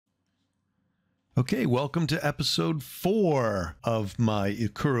Okay, welcome to episode 4 of my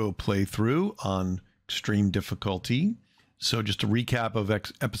Ikkuro playthrough on extreme difficulty. So just a recap of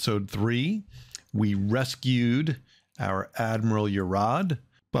episode 3, we rescued our Admiral Yerod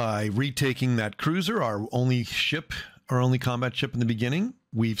by retaking that cruiser, our only combat ship in the beginning.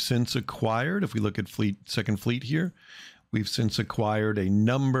 We've since acquired, if we look at second fleet here, we've since acquired a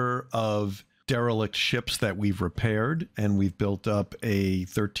number of derelict ships that we've repaired, and we've built up a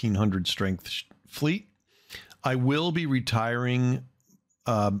 1,300 strength fleet. I will be retiring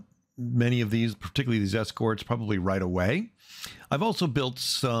many of these, particularly these escorts, probably right away. I've also built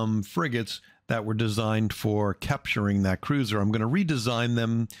some frigates that were designed for capturing that cruiser. I'm going to redesign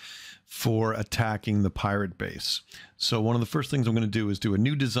them for attacking the pirate base. So one of the first things I'm going to do is do a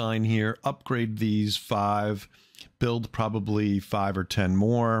new design here, upgrade these 5, build probably 5 or 10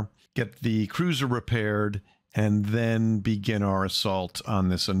 more, get the cruiser repaired, and then begin our assault on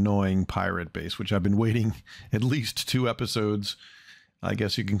this annoying pirate base, which I've been waiting at least 2 episodes. I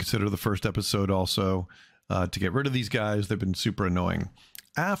guess you can consider the first episode also to get rid of these guys. They've been super annoying.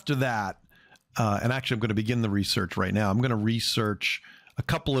 After that, and actually I'm going to begin the research right now. I'm going to research a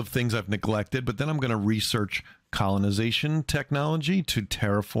couple of things I've neglected, but then I'm going to research colonization technology to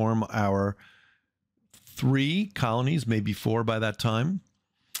terraform our 3 colonies, maybe 4 by that time.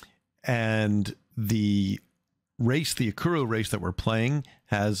 And the Ikkuro race that we're playing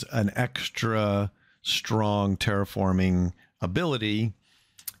has an extra strong terraforming ability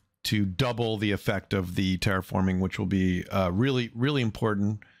to double the effect of the terraforming, which will be really, really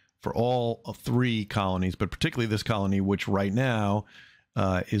important for all 3 colonies, but particularly this colony, which right now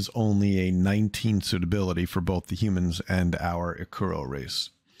is only a 19 suitability for both the humans and our Ikkuro race.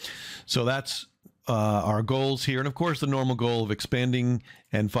 So that's our goals here. And of course, the normal goal of expanding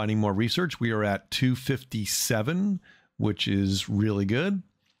and finding more research. We are at 257, which is really good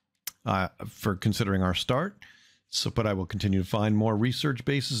for considering our start. So, but I will continue to find more research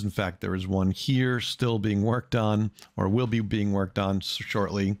bases. In fact, there is one here still being worked on, or will be being worked on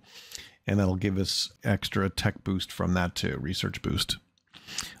shortly. And that'll give us extra tech boost from that too, research boost.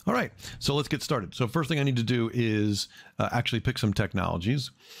 All right, so let's get started. So first thing I need to do is actually pick some technologies.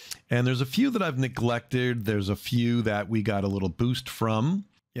 And there's a few that I've neglected. There's a few that we got a little boost from.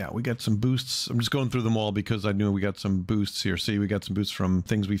 Yeah, we got some boosts. I'm just going through them all because I knew we got some boosts here. See, we got some boosts from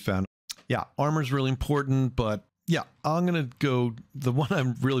things we found. Yeah, armor's really important, but yeah, I'm going to go. The one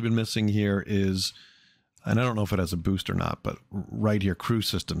I've really been missing here is, and I don't know if it has a boost or not, but right here, crew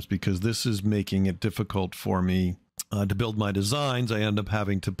systems, because this is making it difficult for me to build my designs. I end up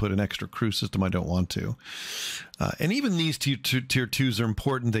having to put an extra crew system I don't want to. And even these tier 2s are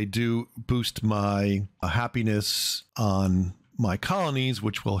important. They do boost my happiness on my colonies,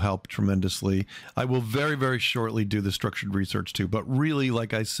 which will help tremendously. I will very, very shortly do the structured research too. But really,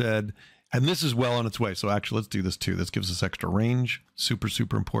 like I said, and this is well on its way. So actually, let's do this too. This gives us extra range. Super,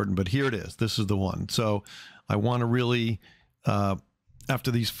 super important. But here it is. This is the one. So I want to really,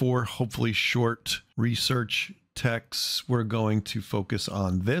 after these 4, hopefully short research techs, we're going to focus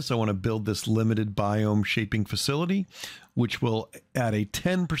on this. I want to build this limited biome shaping facility, which will add a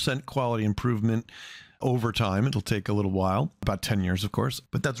 10% quality improvement over time. It'll take a little while, about 10 years, of course,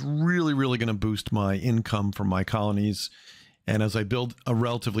 but that's really, really going to boost my income from my colonies. And as I build a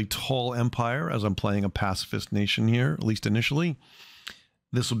relatively tall empire, as I'm playing a pacifist nation here, at least initially,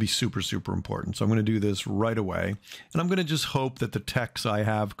 this will be super, super important. So I'm going to do this right away. And I'm going to just hope that the techs I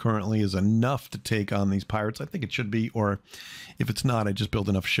have currently is enough to take on these pirates. I think it should be, or if it's not, I just build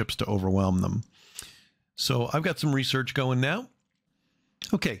enough ships to overwhelm them. So I've got some research going now.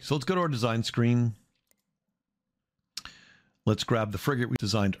 Okay, so let's go to our design screen. Let's grab the frigate we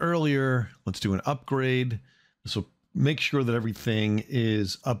designed earlier. Let's do an upgrade. This will make sure that everything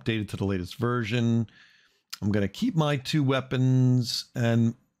is updated to the latest version. I'm going to keep my 2 weapons,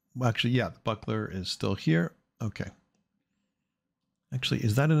 and actually, yeah, the buckler is still here. Okay. Actually,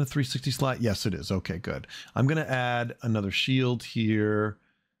 is that in a 360 slot? Yes, it is. Okay, good. I'm going to add another shield here.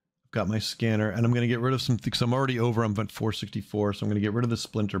 I've got my scanner, and I'm going to get rid of some things. I'm already over. I'm at 464, so I'm going to get rid of the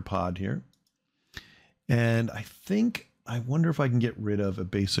splinter pod here. And I wonder if I can get rid of a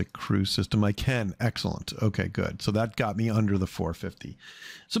basic crew system. I can. Excellent. Okay, good. So that got me under the 450.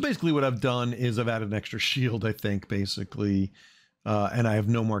 So basically what I've done is I've added an extra shield, I think, basically. And I have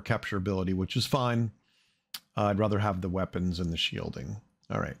no more capture ability, which is fine. I'd rather have the weapons and the shielding.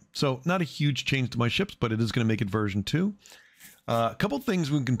 All right. So not a huge change to my ships, but it is going to make it version 2. A couple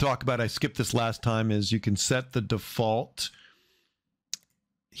things we can talk about. I skipped this last time is you can set the default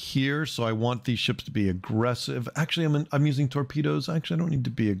here. So I want these ships to be aggressive. Actually, I'm using torpedoes. Actually, I don't need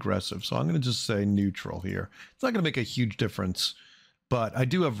to be aggressive. So I'm going to just say neutral here. It's not going to make a huge difference, but I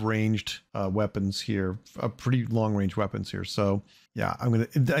do have ranged weapons here, pretty long range weapons here. So yeah,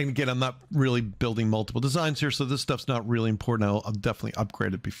 again, I'm not really building multiple designs here, so this stuff's not really important. I'll definitely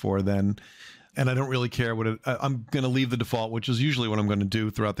upgrade it before then. And I don't really care what I'm going to leave the default, which is usually what I'm going to do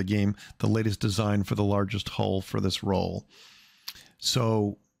throughout the game, the latest design for the largest hull for this role.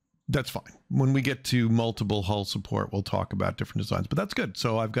 So that's fine. When we get to multiple hull support, we'll talk about different designs, but that's good.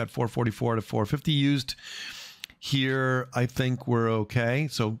 So I've got 444 to 450 used here. I think we're okay.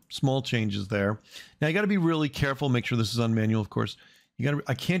 So small changes there. Now you got to be really careful. Make sure this is on manual, of course.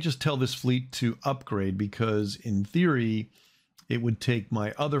 I can't just tell this fleet to upgrade, because in theory, it would take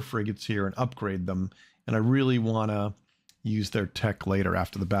my other frigates here and upgrade them. And I really want to use their tech later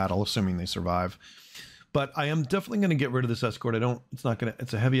after the battle, assuming they survive. But I am definitely going to get rid of this escort.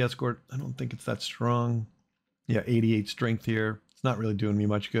 It's a heavy escort. I don't think it's that strong. Yeah, 88 strength here. It's not really doing me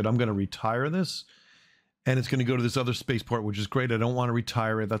much good. I'm going to retire this. And it's going to go to this other spaceport, which is great. I don't want to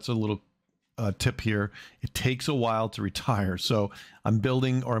retire it. That's a little tip here. It takes a while to retire. So I'm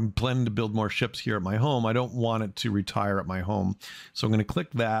planning to build more ships here at my home. I don't want it to retire at my home. So I'm going to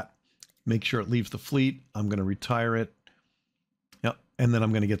click that, make sure it leaves the fleet. I'm going to retire it. Yep. And then I'm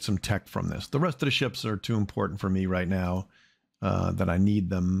going to get some tech from this. The rest of the ships are too important for me right now that I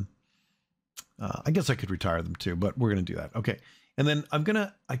need them. I guess I could retire them too, but we're going to do that. Okay. And then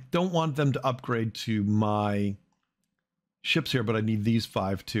I don't want them to upgrade to my ships here, but I need these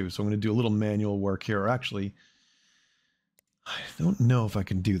 5 too. So I'm going to do a little manual work here. Or actually, I don't know if I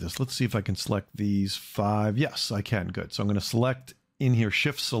can do this. Let's see if I can select these 5. Yes, I can. Good. So I'm going to select in here,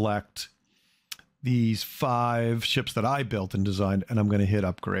 shift select these 5 ships that I built and designed, and I'm going to hit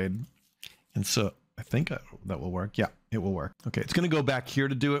upgrade. And so I think that will work. Yeah, it will work. Okay. It's going to go back here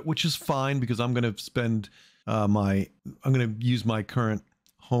to do it, which is fine because I'm going to spend I'm going to use my current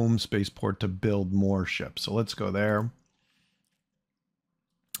home spaceport to build more ships. So let's go there.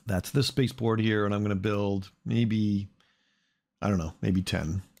 That's this spaceport here, and I'm going to build maybe, I don't know, maybe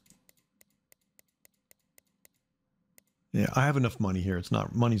 10. Yeah, I have enough money here.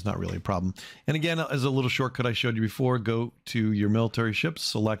 Money's not really a problem. And again, as a little shortcut I showed you before, go to your military ships,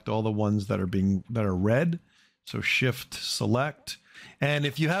 select all the ones that are red. So shift select. And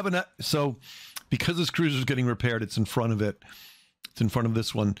if you have so because this cruiser is getting repaired, it's in front of it. It's in front of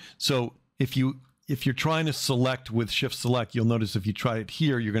this one. So if you're trying to select with shift select, you'll notice if you try it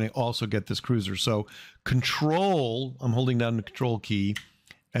here, you're going to also get this cruiser. So control, I'm holding down the control key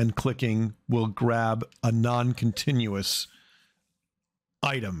and clicking will grab a non-continuous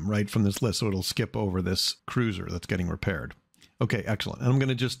item right from this list. So it'll skip over this cruiser that's getting repaired. Okay, excellent. And I'm going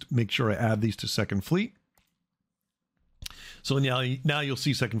to just make sure I add these to Second Fleet. So now you'll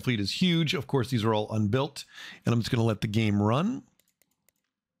see Second Fleet is huge. Of course, these are all unbuilt, and I'm just going to let the game run.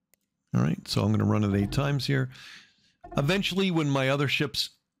 All right, so I'm going to run it 8 times here. Eventually, when my other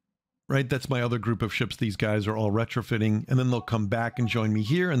ships, right, that's my other group of ships, these guys are all retrofitting, and then they'll come back and join me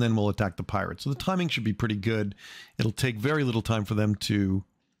here, and then we'll attack the pirates. So the timing should be pretty good. It'll take very little time for them to...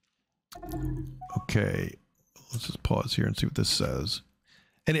 Okay, let's just pause here and see what this says.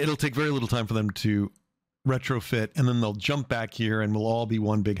 And it'll take very little time for them to retrofit, and then they'll jump back here, and we'll all be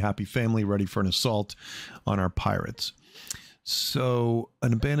one big happy family ready for an assault on our pirates. So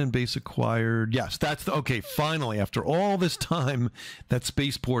an abandoned base acquired. Yes, that's okay. Finally, after all this time, that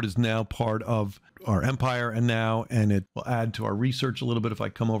spaceport is now part of our empire, and it will add to our research a little bit. If I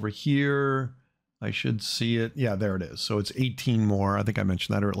come over here, I should see it. Yeah, there it is. So it's 18 more. I think I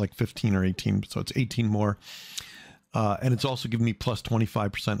mentioned that, or like 15 or 18. So it's 18 more. And it's also giving me plus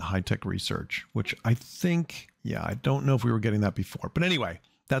 25% high-tech research, which I think, yeah, I don't know if we were getting that before. But anyway,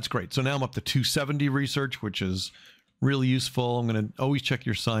 that's great. So now I'm up to 270 research, which is really useful. I'm going to always check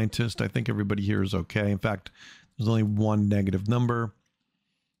your scientist. I think everybody here is okay. In fact, there's only one negative number.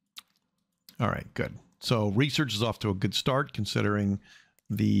 All right, good. So research is off to a good start considering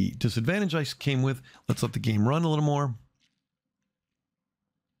the disadvantage I came with. Let's let the game run a little more.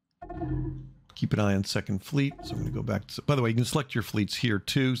 Keep an eye on Second Fleet. So I'm going to go back to, by the way, you can select your fleets here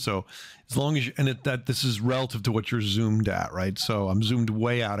too. So as long as you, and that this is relative to what you're zoomed at, right? So I'm zoomed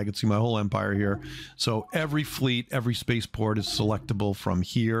way out. I can see my whole empire here. So every fleet, every spaceport is selectable from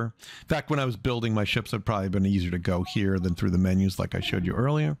here. In fact, when I was building my ships, it'd probably been easier to go here than through the menus like I showed you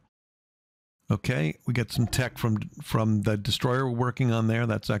earlier. Okay, we get some tech from the destroyer we're working on there.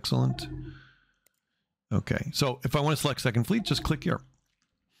 That's excellent. Okay, so if I want to select Second Fleet, just click here.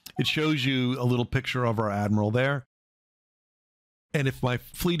 It shows you a little picture of our admiral there. And if my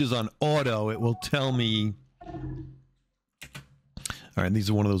fleet is on auto, it will tell me... All right, these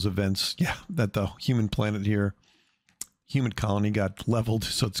are one of those events, yeah, that the human planet here, human colony got leveled,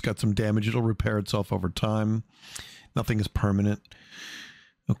 so it's got some damage. It'll repair itself over time. Nothing is permanent.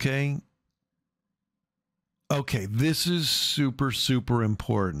 Okay. Okay, this is super, super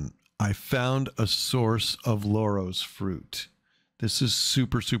important. I found a source of Loros fruit. This is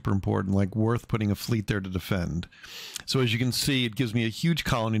super, super important, like worth putting a fleet there to defend. So as you can see, it gives me a huge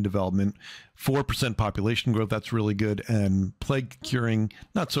colony development, 4% population growth. That's really good. And plague curing,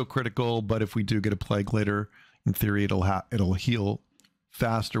 not so critical, but if we do get a plague later, in theory, it'll heal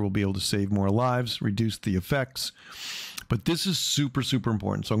faster. We'll be able to save more lives, reduce the effects. But this is super, super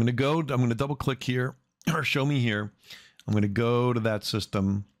important. So I'm going to double click here, or show me here. I'm going to go to that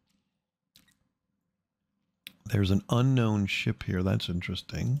system. There's an unknown ship here. That's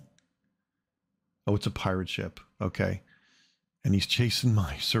interesting. Oh, it's a pirate ship. Okay. And he's chasing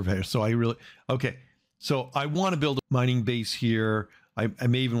my surveyor. So okay. So I want to build a mining base here. I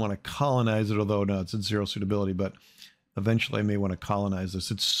may even want to colonize it, although no, it's at 0 suitability, but eventually I may want to colonize this.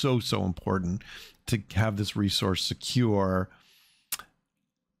 It's so, so important to have this resource secure.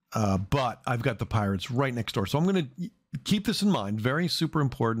 But I've got the pirates right next door. So I'm going to keep this in mind. Very super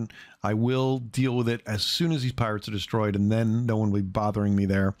important. I will deal with it as soon as these pirates are destroyed, and then no one will be bothering me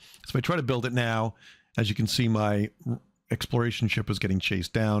there. So if I try to build it now, as you can see, my exploration ship is getting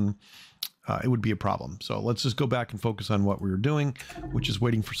chased down. It would be a problem. So let's just go back and focus on what we were doing, which is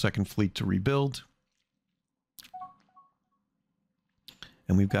waiting for Second Fleet to rebuild.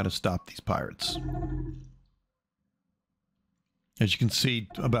 And we've got to stop these pirates. As you can see,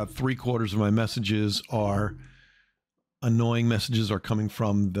 about 3/4 of my messages are annoying messages are coming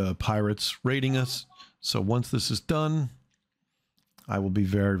from the pirates raiding us. So once this is done, I will be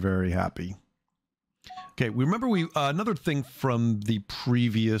very, very happy. Okay, we remember another thing from the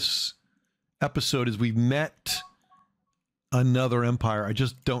previous episode is we met another empire. I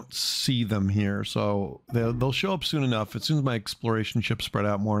just don't see them here. So they'll show up soon enough. As soon as my exploration ships spread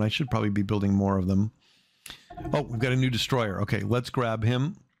out more, and I should probably be building more of them. Oh, we've got a new destroyer. Okay, let's grab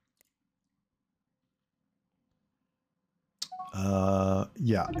him.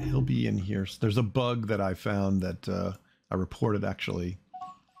 Yeah, he'll be in here. So there's a bug that I found that I reported actually,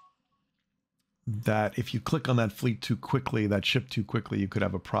 that if you click on that fleet too quickly, that ship too quickly, you could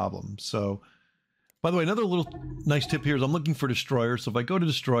have a problem. So, by the way, another little nice tip here is I'm looking for destroyer. So if I go to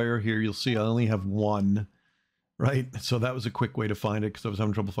destroyer here, you'll see I only have one, right? So that was a quick way to find it because I was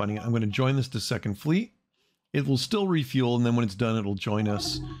having trouble finding it. I'm going to join this to Second Fleet. It will still refuel, and then when it's done, it'll join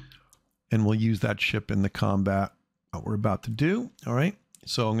us, and we'll use that ship in the combat what we're about to do. All right,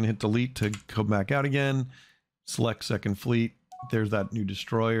 so I'm going to hit delete to come back out again, select Second Fleet. There's that new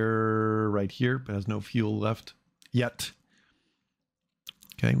destroyer right here, but has no fuel left yet.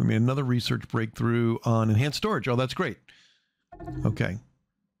 Okay, we made another research breakthrough on enhanced storage. Oh, that's great. Okay.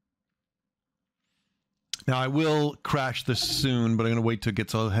 Now, I will crash this soon, but I'm going to wait till it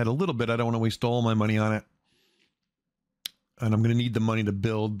gets ahead a little bit. I don't want to waste all my money on it. And I'm going to need the money to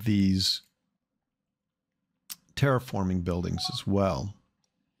build these terraforming buildings as well.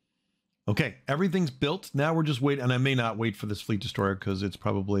 Okay, everything's built. Now we're just waiting, and I may not wait for this fleet destroyer because it's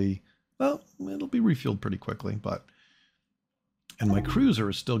probably, well, it'll be refueled pretty quickly, but, and my cruiser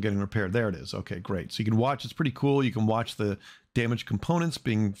is still getting repaired. There it is. Okay, great. So you can watch, it's pretty cool. You can watch the damaged components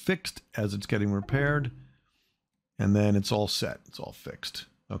being fixed as it's getting repaired, and then it's all set. It's all fixed.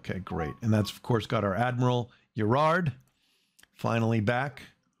 Okay, great. And that's, of course, got our Admiral Yerod finally back.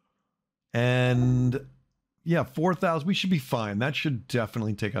 And yeah, 4,000. We should be fine. That should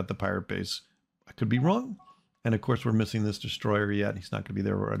definitely take out the pirate base. I could be wrong. And of course, we're missing this destroyer yet. He's not going to be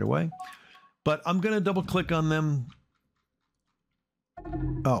there right away. But I'm going to double click on them.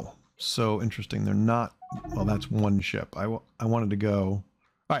 Oh, so interesting. They're not. Well, that's one ship. I wanted to go.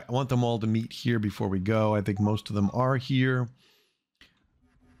 All right, I want them all to meet here before we go. I think most of them are here.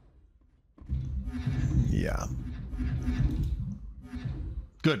 Yeah.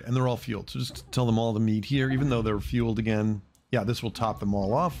 Good, and they're all fueled. So just tell them all to meet here, even though they're fueled again. Yeah, this will top them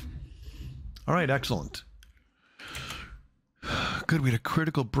all off. All right, excellent. Good, we had a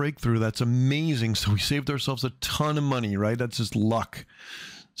critical breakthrough. That's amazing. So we saved ourselves a ton of money, right? That's just luck.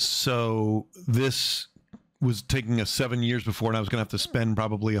 So this was taking us 7 years before, and I was going to have to spend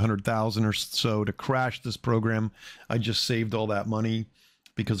probably 100,000 or so to crash this program. I just saved all that money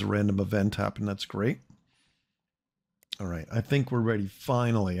because a random event happened. That's great. All right, I think we're ready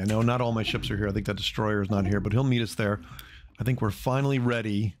finally. I know not all my ships are here. I think that destroyer is not here, but he'll meet us there. I think we're finally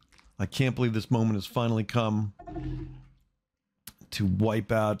ready. I can't believe this moment has finally come to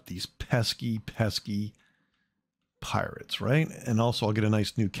wipe out these pesky, pesky pirates, right? And also I'll get a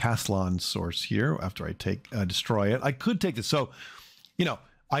nice new Castellan source here after I destroy it. I could take this. So, you know,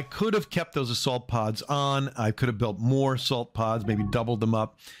 I could have kept those assault pods on. I could have built more assault pods, maybe doubled them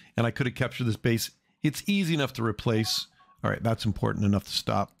up, and I could have captured this base It's easy enough to replace. All right, that's important enough to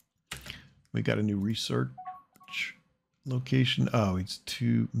stop. We got a new research location. Oh, it's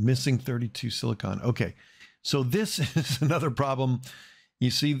missing 32 silicon. Okay, so this is another problem. You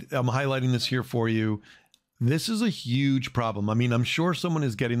see, I'm highlighting this here for you. This is a huge problem. I mean, I'm sure someone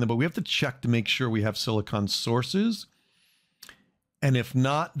is getting them, but we have to check to make sure we have silicon sources. And if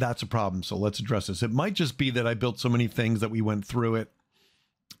not, that's a problem. So let's address this. It might just be that I built so many things that we went through it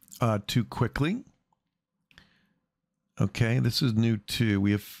too quickly. Okay, this is new too.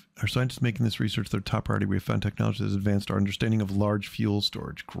 We have our scientists making this research their top priority. We have found technology that has advanced our understanding of large fuel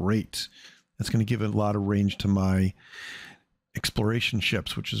storage. Great. That's going to give it a lot of range to my exploration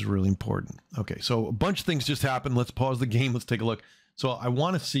ships, which is really important. Okay, so a bunch of things just happened. Let's pause the game. Let's take a look. So I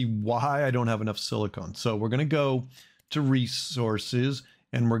want to see why I don't have enough silicon. So we're going to go to resources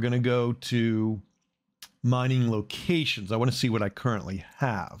and we're going to go to mining locations. I want to see what I currently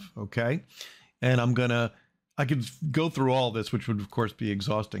have. Okay, and I could go through all this, which would of course be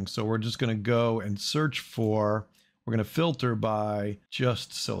exhausting. So we're just going to go and search for, we're going to filter by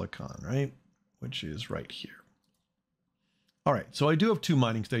just silicon, right? Which is right here. All right, so I do have 2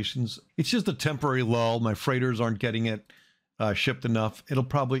 mining stations. It's just a temporary lull. My freighters aren't getting it shipped enough. It'll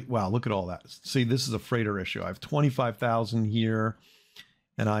probably, wow, look at all that. See, this is a freighter issue. I have 25,000 here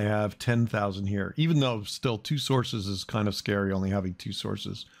and I have 10,000 here, even though still 2 sources is kind of scary, only having 2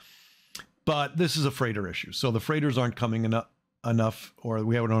 sources. But this is a freighter issue. So the freighters aren't coming enough, or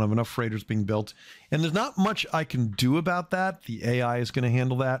we don't have enough freighters being built. And there's not much I can do about that. The AI is going to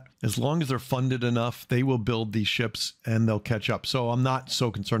handle that. As long as they're funded enough, they will build these ships and they'll catch up. So I'm not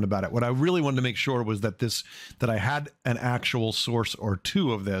so concerned about it. What I really wanted to make sure was that I had an actual source or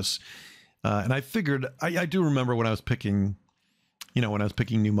 2 of this. And I figured, I do remember when I was picking, when I was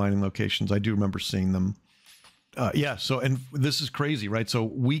picking new mining locations, I do remember seeing them. Yeah, so, and this is crazy, right?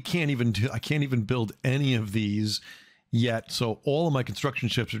 So I can't even build any of these yet. So all of my construction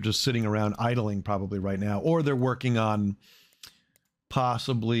ships are just sitting around idling probably right now, or they're working on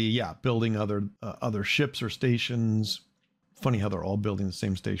possibly, yeah, building other ships or stations. Funny how they're all building the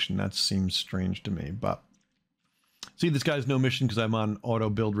same station. That seems strange to me, but see, this guy's no mission because I'm on auto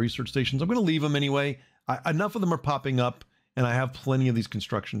build research stations. I'm going to leave them anyway. Enough of them are popping up and I have plenty of these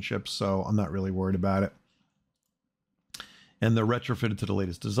construction ships, so I'm not really worried about it. And they're retrofitted to the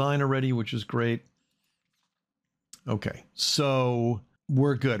latest design already, which is great. Okay, so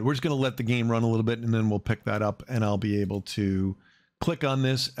we're good. We're just going to let the game run a little bit and then we'll pick that up and I'll be able to click on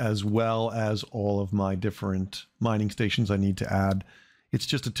this as well as all of my different mining stations I need to add. It's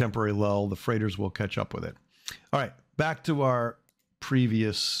just a temporary lull. The freighters will catch up with it. All right, back to our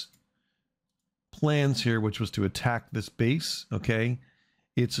previous plans here, which was to attack this base, okay?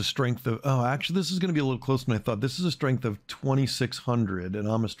 It's a strength of, oh, actually, this is going to be a little closer than I thought. This is a strength of 2,600, and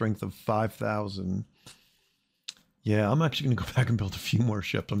I'm a strength of 5,000. Yeah, I'm actually going to go back and build a few more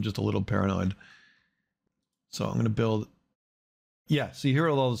ships. I'm just a little paranoid. So I'm going to build, yeah, see, here are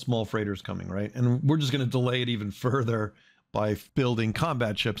all the small freighters coming, right? And we're just going to delay it even further by building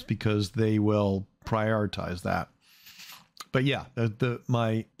combat ships because they will prioritize that. But yeah,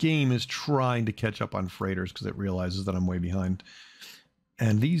 my game is trying to catch up on freighters because it realizes that I'm way behind.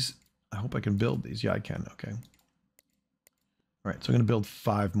 And these, I hope I can build these. Yeah, I can. Okay. All right. So I'm going to build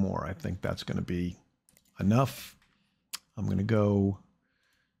 5 more. I think that's going to be enough. I'm going to go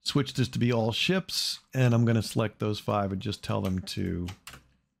switch this to be all ships. And I'm going to select those 5 and just tell them to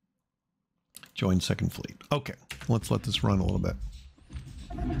join Second Fleet. Okay. Let's let this run a little bit.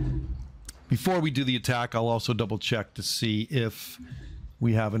 Before we do the attack, I'll also double check to see if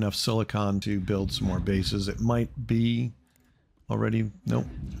we have enough silicon to build some more bases. It might be already. Nope.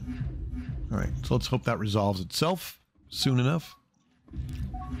 All right, so let's hope that resolves itself soon enough.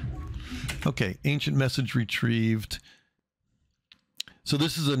 Okay, ancient message retrieved. So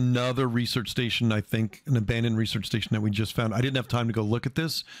this is another research station, I think, an abandoned research station that we just found. I didn't have time to go look at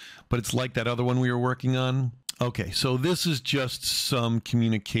this, but it's like that other one we were working on. Okay, so this is just some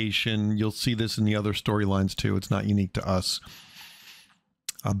communication. You'll see this in the other storylines too. It's not unique to us.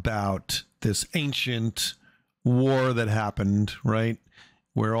 About this ancient war that happened, right?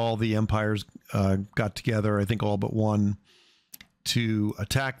 Where all the empires got together, I think all but one, to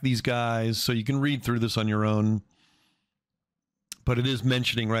attack these guys. So you can read through this on your own. But it is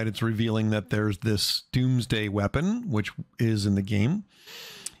mentioning, right? It's revealing that there's this doomsday weapon, which is in the game.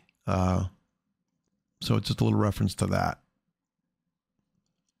 So it's just a little reference to that.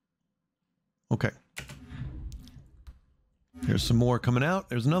 Okay. There's some more coming out.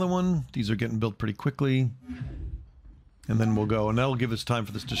 There's another one. These are getting built pretty quickly. And then we'll go. And that'll give us time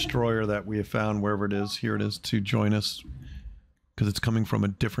for this destroyer that we have found, wherever it is. Here it is, to join us. Because it's coming from a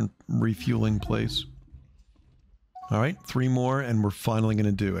different refueling place. All right, 3 more, and we're finally going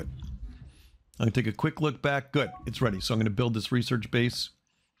to do it. I'm going to take a quick look back. Good, it's ready. So I'm going to build this research base.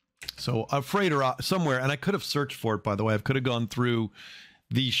 So a freighter somewhere, and I could have searched for it, by the way. I could have gone through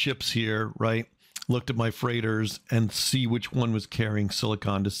these ships here, right? Looked at my freighters and see which one was carrying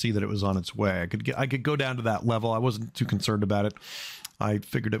silicon to see that it was on its way. I could go down to that level. I wasn't too concerned about it. I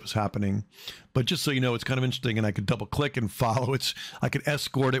figured it was happening. But just so you know, it's kind of interesting, and I could double click and follow it. I could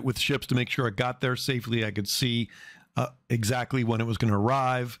escort it with ships to make sure it got there safely. I could see exactly when it was going to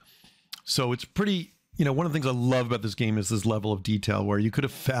arrive. So it's pretty, you know, one of the things I love about this game is this level of detail where you could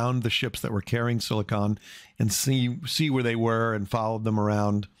have found the ships that were carrying silicon and see where they were and followed them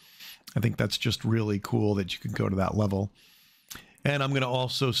around. I think that's just really cool that you can go to that level. And I'm going to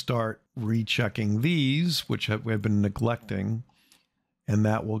also start rechecking these, which we've been neglecting. And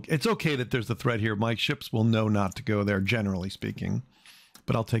that will, it's okay that there's a threat here. My ships will know not to go there, generally speaking.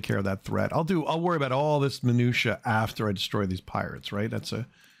 But I'll take care of that threat. I'll worry about all this minutia after I destroy these pirates, right? That's a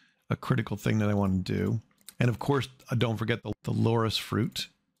critical thing that I want to do. And of course, don't forget the Loris fruit.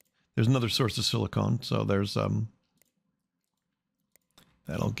 There's another source of silicon. So there's,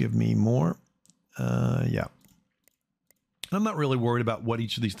 that'll give me more. Yeah. And I'm not really worried about what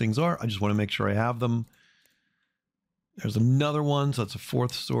each of these things are. I just want to make sure I have them. There's another one, so that's a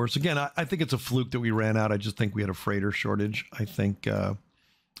 4th source. Again, I think it's a fluke that we ran out. I just think we had a freighter shortage, I think,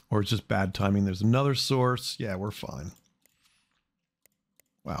 or it's just bad timing. There's another source. Yeah, we're fine.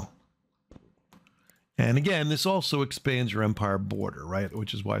 Wow. And again, this also expands your empire border, right?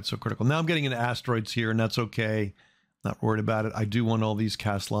 Which is why it's so critical. Now I'm getting into asteroids here, and that's okay. Not worried about it. I do want all these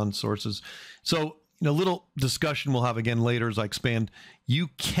Castellan sources. So, you know, little discussion we'll have again later as I expand. You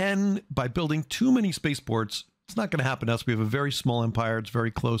can, by building too many spaceports, it's not going to happen to us. We have a very small empire. It's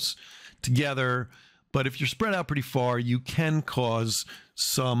very close together. But if you're spread out pretty far, you can cause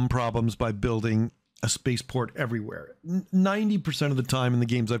some problems by building a spaceport everywhere. 90% of the time in the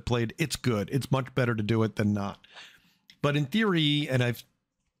games I've played, it's good. It's much better to do it than not. But in theory, and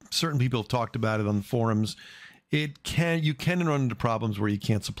certain people have talked about it on the forums, you can run into problems where you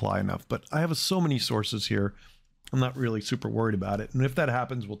can't supply enough. But I have so many sources here, I'm not really super worried about it. And if that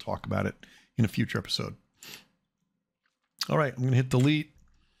happens, we'll talk about it in a future episode. All right, I'm going to hit delete.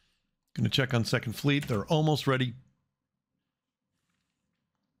 Going to check on Second Fleet. They're almost ready.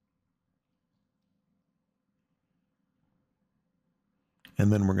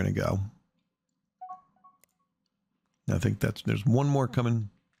 And then we're going to go. I think there's one more coming.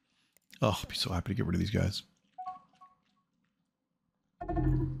 Oh, I'll be so happy to get rid of these guys.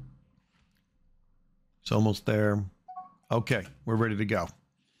 It's almost there. Okay, we're ready to go.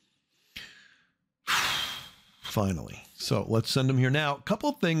 Finally. So let's send them here now. A couple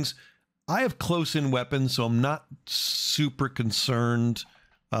of things. I have close-in weapons, so I'm not super concerned.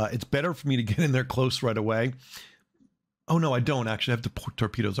 It's better for me to get in there close right away. Oh, no, I don't actually. I have the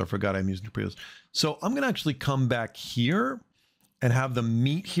torpedoes. I forgot I'm using torpedoes. So I'm going to actually come back here and have them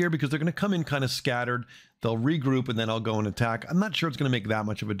meet here because they're going to come in kind of scattered. They'll regroup, and then I'll go and attack. I'm not sure it's going to make that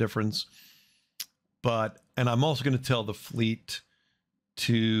much of a difference. And I'm also going to tell the fleet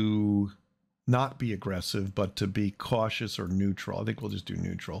to not be aggressive, but to be cautious or neutral. I think we'll just do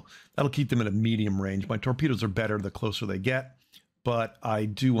neutral. That'll keep them at a medium range. My torpedoes are better the closer they get, but I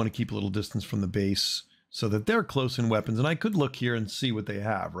do want to keep a little distance from the base so that they're close in weapons. And I could look here and see what they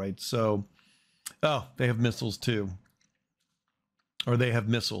have, right? So, oh, they have missiles too. Or they have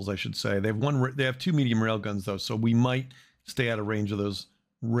missiles, I should say. They have 2 medium rail guns though, so we might stay out of range of those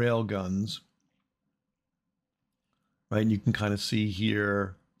rail guns. Right, and you can kind of see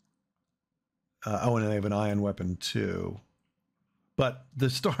here. Oh, and they have an ion weapon too. But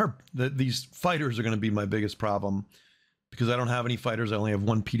these fighters are going to be my biggest problem because I don't have any fighters. I only have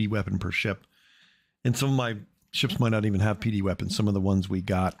 1 PD weapon per ship. And some of my ships might not even have PD weapons. Some of the ones we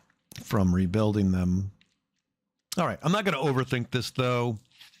got from rebuilding them. All right, I'm not going to overthink this though.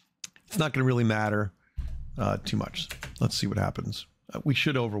 It's not going to really matter too much. Let's see what happens. We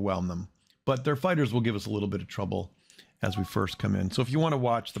should overwhelm them. But their fighters will give us a little bit of trouble as we first come in. So if you want to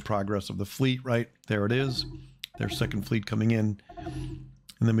watch the progress of the fleet, right, there it is. There's Second Fleet coming in. And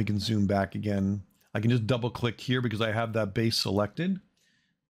then we can zoom back again. I can just double click here because I have that base selected.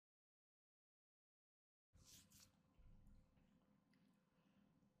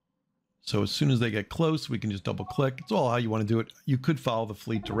 So as soon as they get close, we can just double click. It's all how you want to do it. You could follow the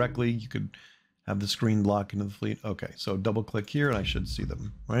fleet directly. You could have the screen block into the fleet. Okay, so double click here and I should see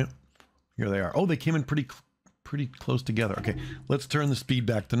them, right? Here they are. Oh, they came in pretty close together. Okay, let's turn the speed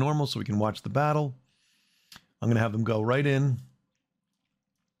back to normal so we can watch the battle. I'm going to have them go right in.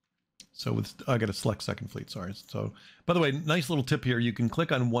 So I got to select Second Fleet, sorry. So, by the way, nice little tip here. You can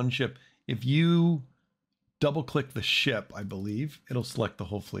click on one ship. If you double click the ship, I believe, it'll select the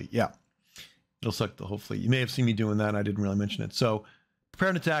whole fleet. Yeah, it'll select the whole fleet. You may have seen me doing that, and I didn't really mention it. So prepare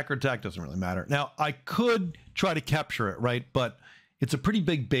an attack or attack doesn't really matter. Now, I could try to capture it, right? But it's a pretty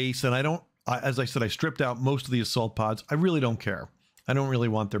big base, and as I said, I stripped out most of the assault pods. I really don't care. I don't really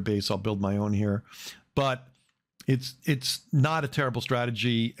want their base. I'll build my own here. But it's not a terrible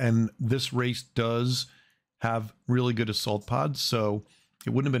strategy, and this race does have really good assault pods, so it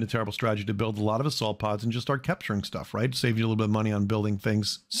wouldn't have been a terrible strategy to build a lot of assault pods and just start capturing stuff, right? Save you a little bit of money on building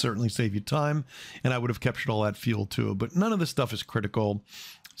things, certainly save you time, and I would have captured all that fuel too. But none of this stuff is critical,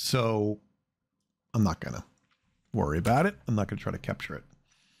 so I'm not going to worry about it. I'm not going to try to capture it.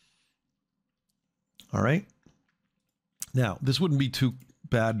 All right. Now, this wouldn't be too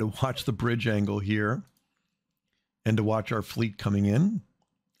bad to watch the bridge angle here and to watch our fleet coming in.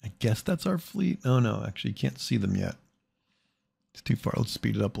 I guess that's our fleet. Oh, no, actually, you can't see them yet. It's too far. Let's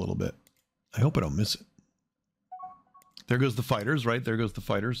speed it up a little bit. I hope I don't miss it. There goes the fighters, right? There goes the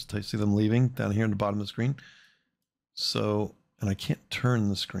fighters. I see them leaving down here on the bottom of the screen. So, and I can't turn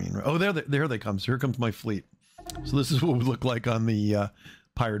the screen. Oh, there they come. So here comes my fleet. So this is what it would look like on the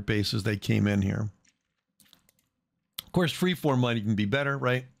pirate base as they came in here. Of course, freeform might even be better,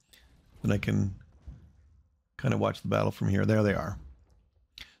 right? Then I can kind of watch the battle from here. There they are.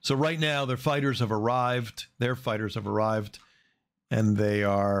 So right now, their fighters have arrived. Their fighters have arrived. And they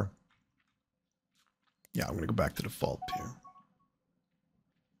are... Yeah, I'm going to go back to default here.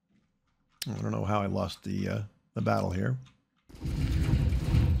 I don't know how I lost the battle here.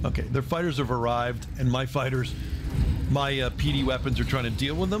 Okay, their fighters have arrived, and my fighters, my PD weapons are trying to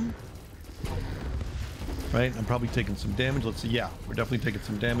deal with them. Right, I'm probably taking some damage. Let's see, yeah, we're definitely taking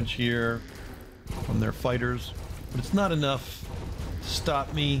some damage here from their fighters. But it's not enough to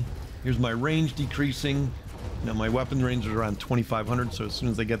stop me. Here's my range decreasing. Now my weapon range is around 2,500, so as soon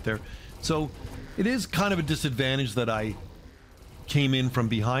as they get there. So it is kind of a disadvantage that I came in from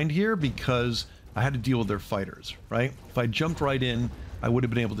behind here because I had to deal with their fighters, right? If I jumped right in, I would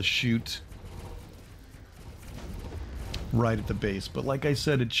have been able to shoot right at the base. But like I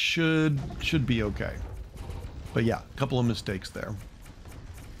said, it should be okay. But yeah, a couple of mistakes there.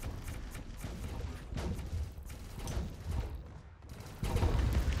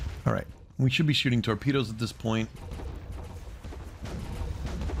 All right, we should be shooting torpedoes at this point.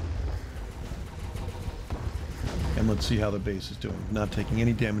 And let's see how the base is doing. Not taking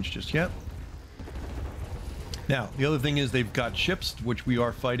any damage just yet. Now, the other thing is they've got ships, which we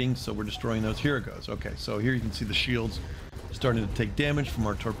are fighting, so we're destroying those. Here it goes. Okay, so here you can see the shields starting to take damage from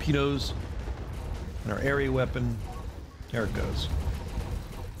our torpedoes and our area weapon. There it goes.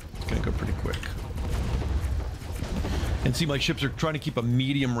 It's going to go pretty quick. And see, my ships are trying to keep a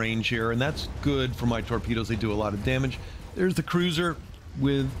medium range here, and that's good for my torpedoes. They do a lot of damage. There's the cruiser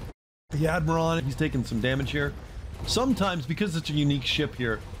with the Admiral on it. He's taking some damage here. Sometimes, because it's a unique ship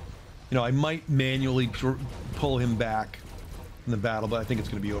here, you know, I might manually pull him back in the battle, but I think it's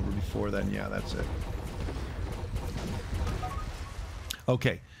going to be over before then. Yeah, that's it.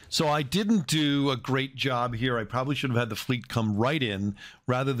 Okay, so I didn't do a great job here. I probably should have had the fleet come right in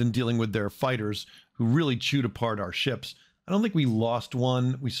rather than dealing with their fighters who really chewed apart our ships. I don't think we lost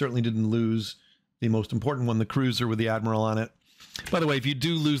one. We certainly didn't lose the most important one, the cruiser with the Admiral on it. By the way, if you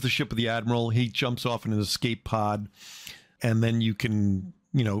do lose the ship with the Admiral, he jumps off in an escape pod, and then you can,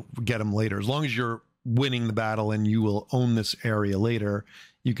 you know, get him later. As long as you're winning the battle and you will own this area later,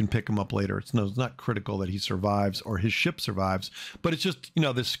 you can pick him up later. It's not critical that he survives or his ship survives, but it's just, you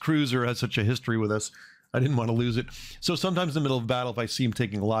know, this cruiser has such a history with us. I didn't want to lose it. So sometimes in the middle of battle, if I see him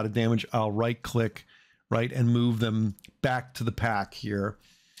taking a lot of damage, I'll right-click, right, and move them back to the pack here.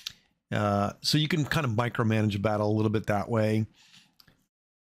 So you can kind of micromanage a battle a little bit that way,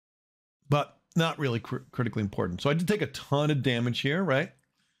 but not really critically important. So I did take a ton of damage here, right?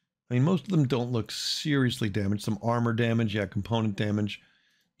 I mean, most of them don't look seriously damaged. Some armor damage, yeah, component damage.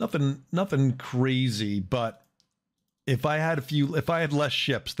 Nothing crazy, but if I had less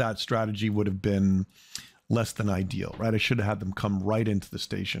ships, that strategy would have been less than ideal, right? I should have had them come right into the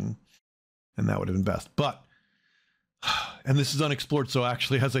station, and that would have been best. But, and this is unexplored, so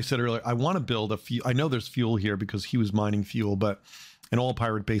actually, as I said earlier, I want to build a few. I know there's fuel here because he was mining fuel, and all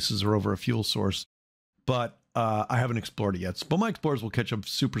pirate bases are over a fuel source, but I haven't explored it yet. But my explorers will catch up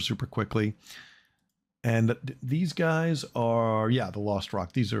super, super quickly. And these guys are, yeah, the Lost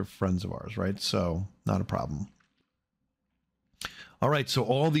Rock. These are friends of ours, right? So not a problem. All right, so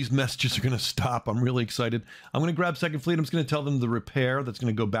all these messages are going to stop. I'm really excited. I'm going to grab Second Fleet. I'm just going to tell them the repair that's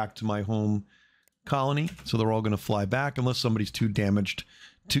going to go back to my home colony. So they're all going to fly back unless somebody's too damaged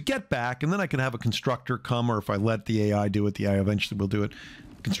to get back. And then I can have a constructor come, or if I let the AI do it, the AI eventually will do it.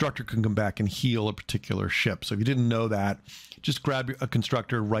 The constructor can come back and heal a particular ship. So if you didn't know that, just grab a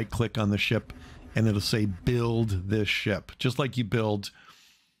constructor, right click on the ship, and it'll say build this ship. Just like you build.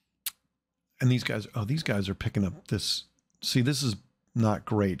 And these guys, oh, these guys are picking up this. See, this is not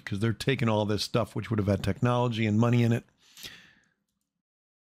great because they're taking all this stuff which would have had technology and money in it.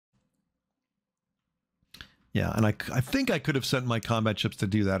 Yeah, and I think I could have sent my combat ships to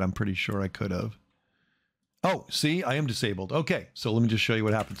do that. I'm pretty sure I could have. Oh, see, I am disabled. Okay, so let me just show you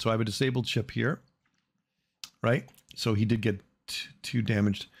what happened. So I have a disabled ship here, right? So he did get too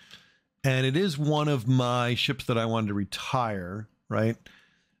damaged. And it is one of my ships that I wanted to retire, right?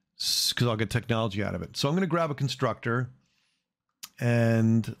 Because I'll get technology out of it. So I'm going to grab a constructor.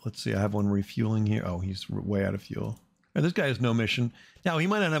 And let's see, I have one refueling here. Oh, he's way out of fuel. And this guy has no mission. Now, he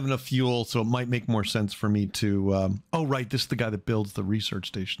might not have enough fuel, so it might make more sense for me to... oh, right, this is the guy that builds the research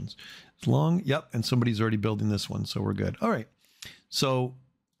stations. It's long. Yep, and somebody's already building this one, so we're good. All right, so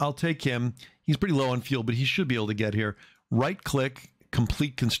I'll take him. He's pretty low on fuel, but he should be able to get here. Right-click,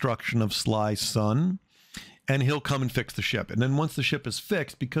 complete construction of Sly Sun, and he'll come and fix the ship. And then once the ship is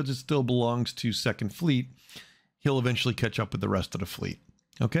fixed, because it still belongs to Second Fleet, he'll eventually catch up with the rest of the fleet.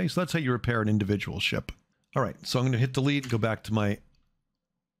 Okay, so that's how you repair an individual ship. All right, so I'm going to hit delete and go back to my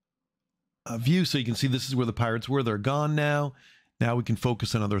view so you can see this is where the pirates were. They're gone now. Now we can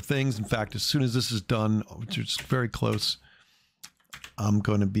focus on other things. In fact, as soon as this is done, which is very close, I'm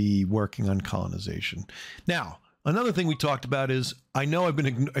going to be working on colonization. Now, another thing we talked about is, I know I've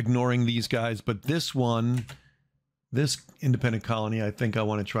been ignoring these guys, but this one, this independent colony, I think I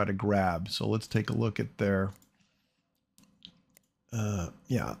want to try to grab. So let's take a look at their...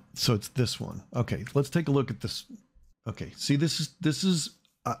 yeah, so it's this one. Okay, let's take a look at this. Okay, see, this is,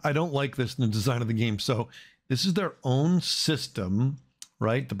 I don't like this in the design of the game. So this is their own system,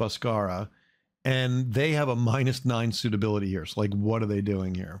 right? The Buscara, and they have a -9 suitability here. So like, what are they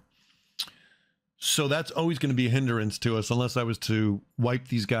doing here? So that's always going to be a hindrance to us unless I was to wipe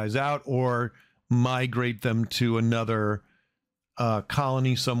these guys out or migrate them to another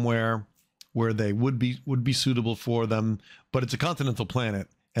colony somewhere where they would be suitable for them. But it's a continental planet,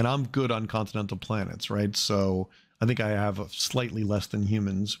 and I'm good on continental planets, right? So I think I have a slightly less than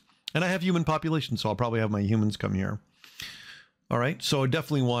humans. And I have human population, so I'll probably have my humans come here. All right, so I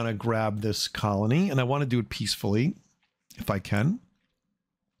definitely want to grab this colony, and I want to do it peacefully, if I can.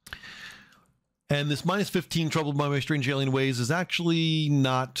 And this -15 troubled by my strange alien ways is actually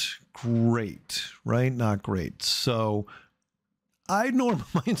not great, right? Not great. So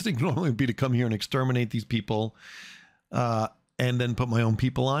my instinct normally would be to come here and exterminate these people and then put my own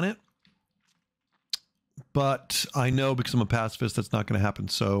people on it. But I know because I'm a pacifist, that's not going to happen.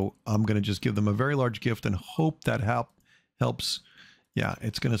 So I'm going to just give them a very large gift and hope that helps. Yeah,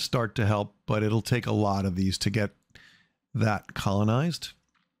 it's going to start to help, but it'll take a lot of these to get that colonized.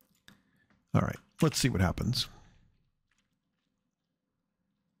 All right, let's see what happens.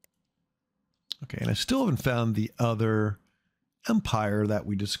 Okay, and I still haven't found the other empire that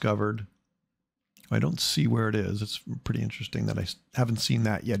we discovered. I don't see where it is. It's pretty interesting that I haven't seen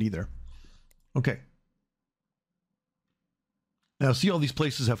that yet either. Okay. Now, see, all these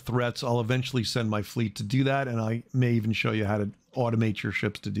places have threats. I'll eventually send my fleet to do that, and I may even show you how to automate your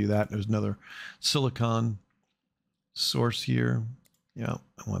ships to do that. There's another silicon source here. Yeah,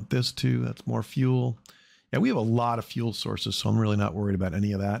 I want this too. That's more fuel. Yeah, we have a lot of fuel sources, so I'm really not worried about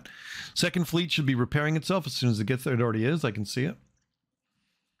any of that. Second Fleet should be repairing itself as soon as it gets there. It already is. I can see it.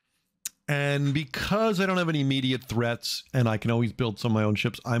 And because I don't have any immediate threats and I can always build some of my own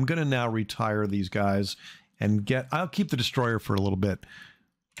ships, I'm going to now retire these guys and I'll keep the destroyer for a little bit.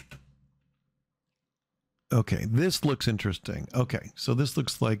 Okay, this looks interesting. Okay, so this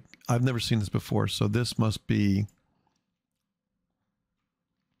looks like, I've never seen this before, so this must be...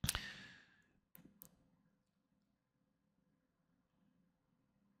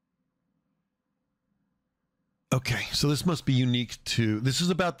 Okay, so this must be unique to... This is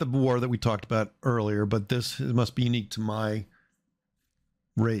about the war that we talked about earlier, but this must be unique to my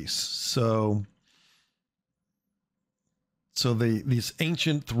race. So this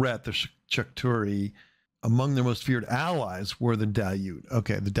ancient threat, the Shakturi, among their most feared allies were the Dalyut.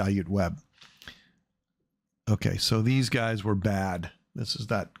 Okay, the Dalyut web. Okay, so these guys were bad. This is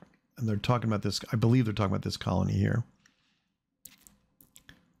that... And they're talking about this... I believe they're talking about this colony here.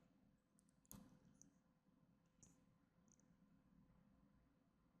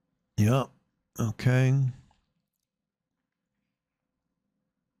 Yeah, okay.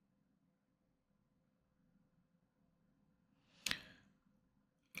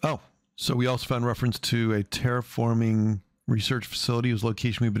 Oh, So we also found reference to a terraforming research facility whose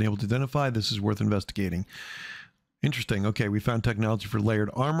location we've been able to identify. This is worth investigating. Interesting. Okay, we found technology for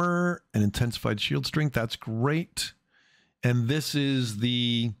layered armor and intensified shield strength. That's great. And this is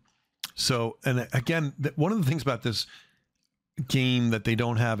the... So, and again, one of the things about this game that they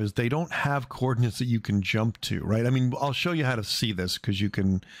don't have is they don't have coordinates that you can jump to, right? I mean, I'll show you how to see this because you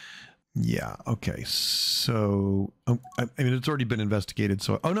can... Yeah, okay. So, I mean, it's already been investigated.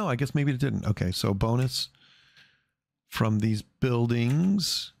 So, oh no, I guess maybe it didn't. Okay, so bonus from these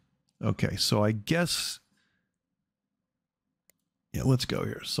buildings. Okay, so I guess... Yeah, let's go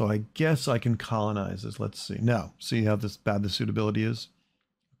here. So I guess I can colonize this. Let's see. No, see how bad the suitability is?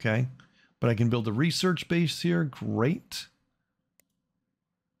 Okay. But I can build a research base here. Great.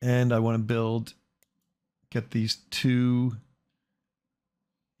 And I want to get these two,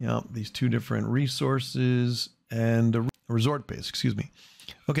 these two different resources and a resort base, excuse me.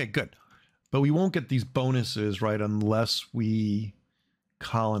 Okay, good. But we won't get these bonuses, right, unless we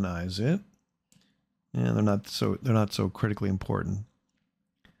colonize it. Yeah, they're not so critically important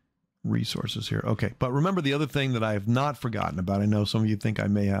resources here. Okay, but remember the other thing that I have not forgotten about, I know some of you think I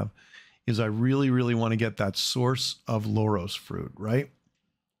may have, is I really, really want to get that source of Loros fruit, right?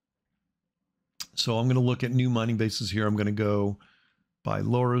 So I'm going to look at new mining bases here. I'm going to go by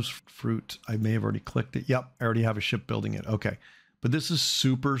Loros fruit. I may have already clicked it. Yep, I already have a ship building it. Okay, but this is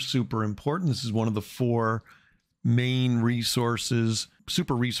super, super important. This is one of the 4 main resources,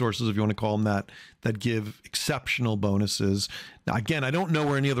 super resources, if you want to call them that give exceptional bonuses. Now, again, I don't know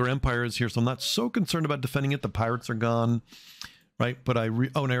where any other empire is here, so I'm not so concerned about defending it. The pirates are gone, right? But and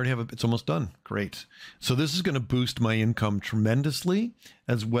I already have it's almost done. Great. So this is going to boost my income tremendously,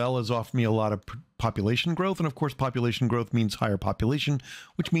 as well as offer me a lot of population growth. And of course, population growth means higher population,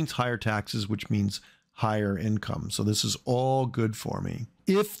 which means higher taxes, which means higher income. So this is all good for me.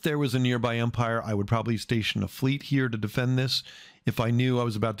 If there was a nearby empire, I would probably station a fleet here to defend this. If I knew I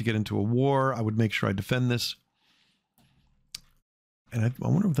was about to get into a war, I would make sure I defend this. And I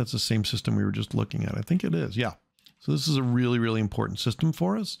wonder if that's the same system we were just looking at. I think it is. Yeah. So this is a really, really important system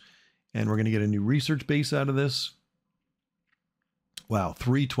for us. And we're going to get a new research base out of this. Wow,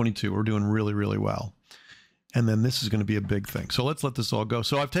 322. We're doing really, really well. And then this is going to be a big thing. So let's let this all go.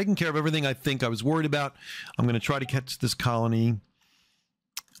 So I've taken care of everything I think I was worried about. I'm going to try to catch this colony.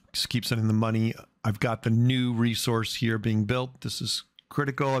 Just keep sending the money. I've got the new resource here being built. This is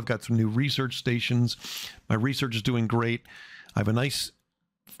critical. I've got some new research stations. My research is doing great. I have a nice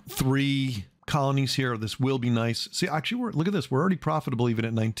 3 colonies here. This will be nice. See, actually, look at this. We're already profitable even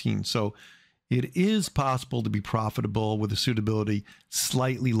at 19. So it is possible to be profitable with a suitability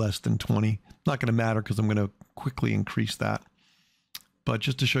slightly less than 20. Not going to matter because I'm going to quickly increase that. But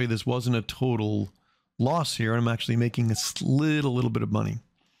just to show you, this wasn't a total loss here. I'm actually making a little bit of money.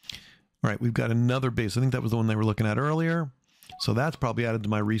 All right, we've got another base. I think that was the one they were looking at earlier. So that's probably added to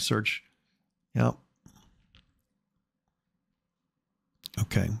my research. Yep.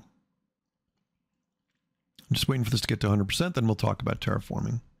 Okay. I'm just waiting for this to get to 100%, then we'll talk about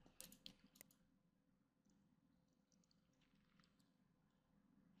terraforming.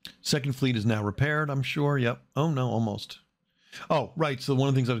 Second fleet is now repaired, I'm sure. Yep. Oh, no, almost. Oh, right. So one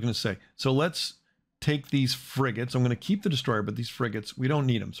of the things I was going to say. So let's take these frigates. I'm going to keep the destroyer, but these frigates, we don't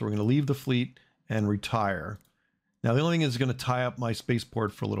need them. So we're going to leave the fleet and retire. Now, the only thing is going to tie up my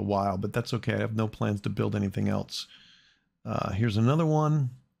spaceport for a little while, but that's okay. I have no plans to build anything else. Here's another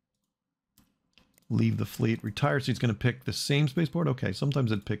one. Leave the fleet, retire. So he's going to pick the same spaceport. Okay,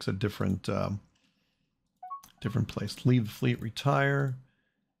 sometimes it picks a different place. Leave the fleet, retire.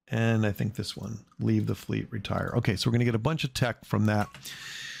 And I think this one, leave the fleet, retire. Okay, so we're going to get a bunch of tech from that.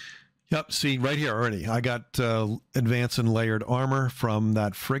 Yep, see right here already. I got advanced and layered armor from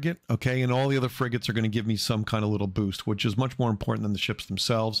that frigate, okay? And all the other frigates are going to give me some kind of little boost, which is much more important than the ships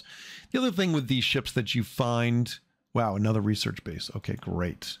themselves. The other thing with these ships that you find... Wow, another research base. Okay,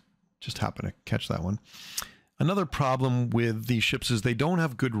 great. Just happened to catch that one. Another problem with these ships is they don't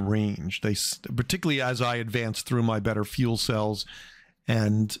have good range. They, particularly as I advance through my better fuel cells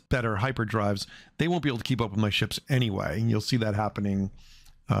and better hyperdrives, they won't be able to keep up with my ships anyway. And you'll see that happening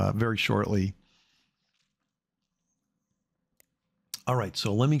very shortly. All right,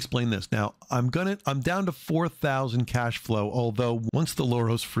 so let me explain this. Now, I'm down to 4,000 cash flow, although once the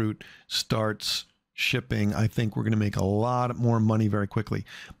Loros fruit starts shipping, I think we're going to make a lot more money very quickly.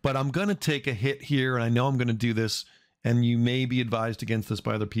 But I'm going to take a hit here, and I know I'm going to do this, and you may be advised against this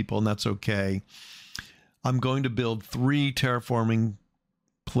by other people, and that's okay. I'm going to build 3 terraforming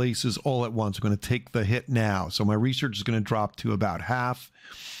places all at once. I'm going to take the hit now. So my research is going to drop to about half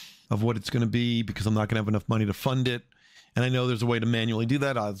of what it's going to be because I'm not going to have enough money to fund it. And I know there's a way to manually do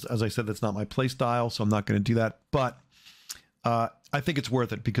that. As I said, that's not my play style, so I'm not going to do that. But I think it's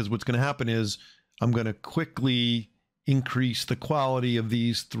worth it, because what's going to happen is I'm going to quickly increase the quality of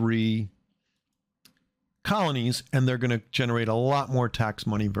these 3 colonies, and they're going to generate a lot more tax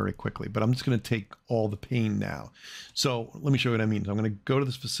money very quickly. But I'm just going to take all the pain now. So let me show you what I mean. So I'm going to go to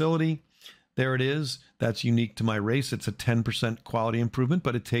this facility. There it is. That's unique to my race. It's a 10% quality improvement,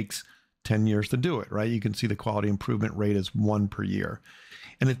 but it takes 10 years to do it, right? You can see the quality improvement rate is 1 per year.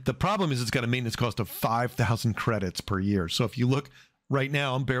 And the problem is it's got a maintenance cost of 5,000 credits per year. So if you look right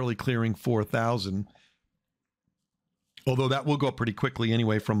now, I'm barely clearing 4,000. Although that will go up pretty quickly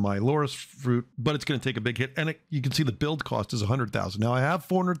anyway from my Loris fruit, but it's going to take a big hit. And you can see the build cost is 100,000. Now I have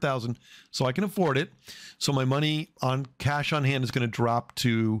 400,000, so I can afford it. So my money on cash on hand is going to drop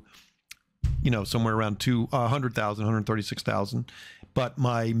to, somewhere around 100,000, 136,000. But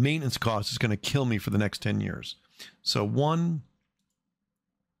my maintenance cost is going to kill me for the next 10 years. So 1,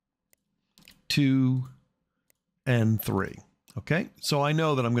 2, and 3. Okay, so I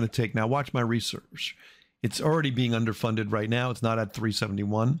know that I'm going to take, now watch my research. It's already being underfunded right now. It's not at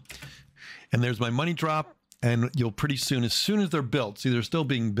 371. And there's my money drop. And you'll pretty soon as they're built, see, they're still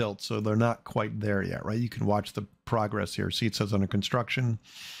being built, so they're not quite there yet, right? You can watch the progress here. See, it says under construction.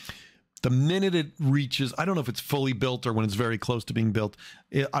 The minute it reaches, I don't know if it's fully built or when it's very close to being built,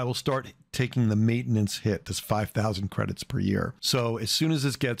 I will start taking the maintenance hit, this 5,000 credits per year. So as soon as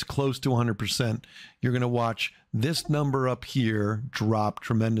this gets close to 100%, you're going to watch this number up here drop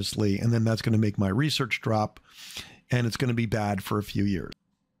tremendously, and then that's going to make my research drop, and it's going to be bad for a few years.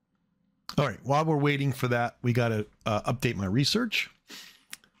 All right, while we're waiting for that, we got to update my research.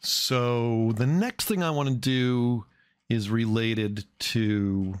 So the next thing I want to do is related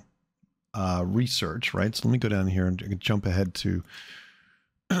to research, right? So let me go down here and jump ahead to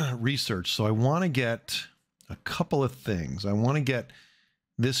research. So I want to get a couple of things. I want to get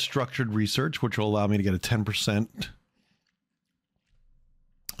this structured research, which will allow me to get a 10%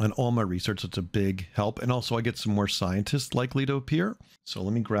 on all my research. It's a big help. And also I get some more scientists likely to appear. So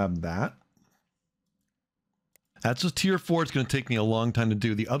let me grab that. That's a tier 4. It's going to take me a long time to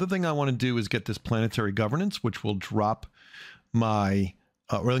do. The other thing I want to do is get this planetary governance, which will drop my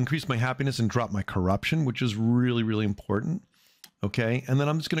or increase my happiness and drop my corruption, which is really, really important. Okay, and then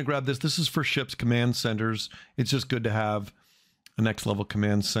I'm just going to grab this. This is for ships, command centers. It's just good to have a next level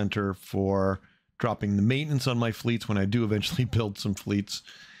command center for dropping the maintenance on my fleets when I do eventually build some fleets.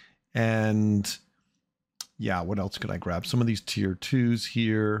 And yeah, what else could I grab? Some of these tier 2s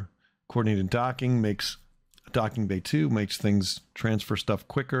here. Coordinated docking makes docking bay 2, makes things transfer stuff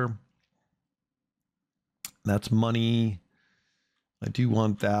quicker. That's money. I do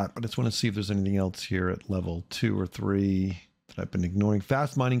want that, but I just want to see if there's anything else here at level 2 or 3 that I've been ignoring.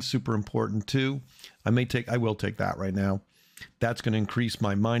 Fast mining, super important too. I will take that right now. That's going to increase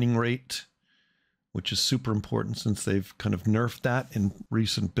my mining rate, which is super important since they've kind of nerfed that in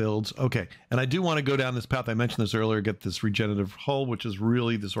recent builds. Okay, and I do want to go down this path. I mentioned this earlier, get this regenerative hull, which is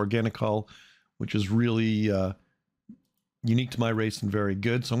really this organic hull, which is really unique to my race and very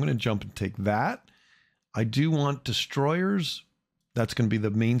good. So I'm going to jump and take that. I do want destroyers. That's going to be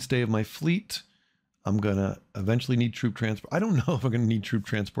the mainstay of my fleet. I'm going to eventually need troop transport. I don't know if I'm going to need troop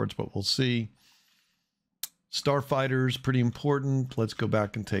transports, but we'll see. Starfighters, pretty important. Let's go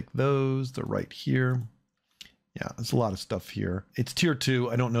back and take those. They're right here. Yeah, there's a lot of stuff here. It's tier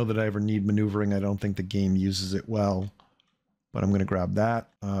 2. I don't know that I ever need maneuvering. I don't think the game uses it well, but I'm going to grab that.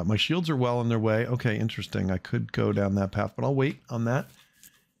 My shields are well on their way. Okay, interesting. I could go down that path, but I'll wait on that.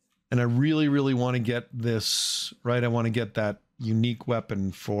 And I really, really want to get this, right? I want to get that unique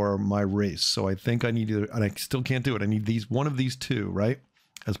weapon for my race. So I think I need to, and I still can't do it. I need one of these 2, right?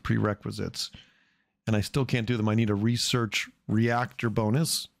 As prerequisites. And I still can't do them. I need a research reactor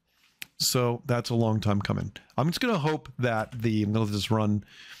bonus. So that's a long time coming. I'm just going to hope that I'm going to just run,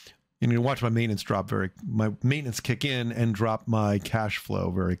 watch my maintenance kick in and drop my cash flow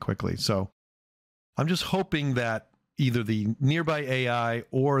very quickly. So I'm just hoping that either the nearby AI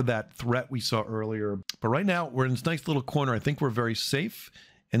or that threat we saw earlier. But right now, we're in this nice little corner. I think we're very safe.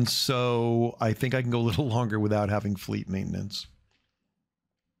 And so I think I can go a little longer without having fleet maintenance.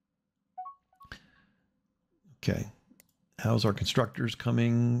 Okay. How's our constructors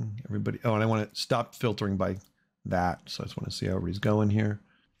coming? Everybody. Oh, and I want to stop filtering by that. So I just want to see how everybody's going here.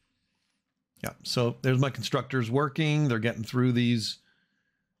 Yeah. So there's my constructors working. They're getting through these.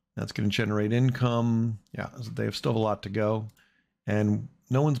 That's going to generate income. Yeah, they still have a lot to go. And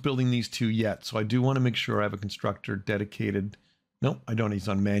no one's building these 2 yet. So I do want to make sure I have a constructor dedicated. Nope, I don't. He's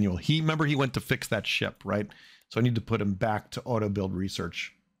on manual. Remember he went to fix that ship, right? So I need to put him back to auto build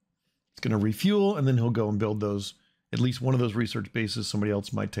research. It's going to refuel, and then he'll go and build those at least one of those research bases. Somebody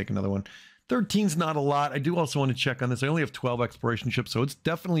else might take another one. 13's not a lot. I do also want to check on this. I only have 12 exploration ships, so it's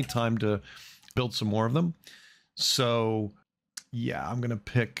definitely time to build some more of them. So yeah, I'm going to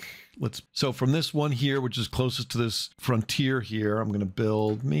pick, so from this one here, which is closest to this frontier here, I'm going to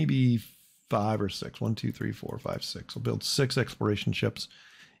build maybe 5 or 6. 1, 2, 3, 4, 5, 6. I'll build 6 exploration ships.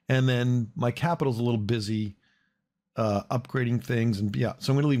 And then my capital's a little busy upgrading things. And yeah,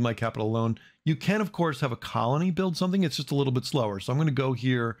 so I'm going to leave my capital alone. You can, of course, have a colony build something. It's just a little bit slower. So I'm going to go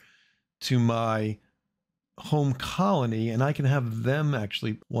here to my home colony, and I can have them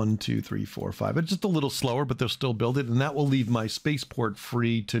actually 1, 2, 3, 4, 5. It's just a little slower, but they'll still build it. And that will leave my spaceport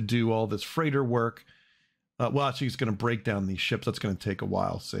free to do all this freighter work. Well, actually, it's going to break down these ships. That's going to take a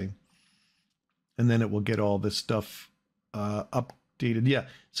while, see? And then it will get all this stuff updated. Yeah.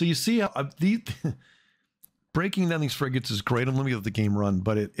 So you see how breaking down these frigates is great. I'm let me let the game run,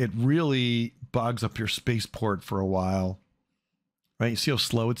 but it really bogs up your spaceport for a while. Right? You see how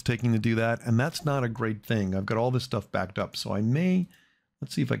slow it's taking to do that? And that's not a great thing. I've got all this stuff backed up. So I may,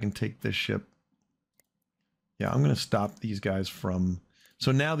 let's see if I can take this ship. Yeah, I'm going to stop these guys from,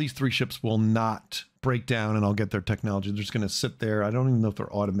 so now these 3 ships will not break down and I'll get their technology. They're just going to sit there. I don't even know if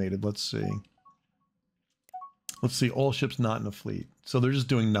they're automated. Let's see. Let's see, all ships not in a fleet. So they're just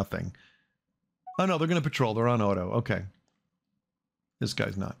doing nothing. Oh no, they're going to patrol. They're on auto. Okay. This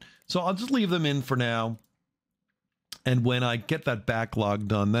guy's not. So I'll just leave them in for now. And when I get that backlog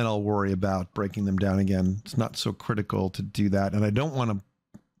done, then I'll worry about breaking them down again. It's not so critical to do that. And I don't want to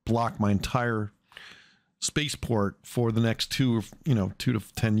block my entire spaceport for the next 2 to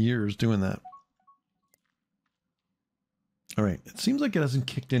 10 years doing that. All right. It seems like it hasn't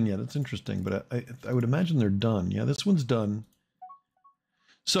kicked in yet. It's interesting, but I would imagine they're done. Yeah, this one's done.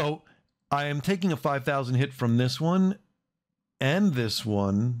 So I am taking a 5,000 hit from this one and this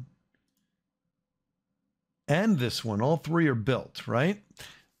one. And this one, all 3 are built, right?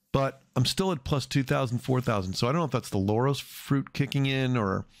 But I'm still at plus 2,000, 4,000. So I don't know if that's the Loros fruit kicking in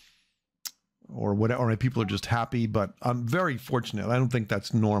or whatever, or people are just happy, but I'm very fortunate. I don't think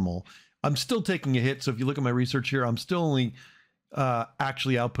that's normal. I'm still taking a hit. So if you look at my research here, I'm still only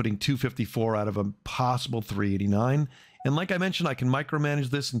actually outputting 254 out of a possible 389. And like I mentioned, I can micromanage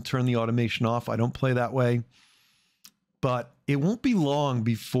this and turn the automation off. I don't play that way. But it won't be long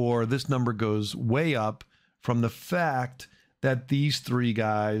before this number goes way up from the fact that these 3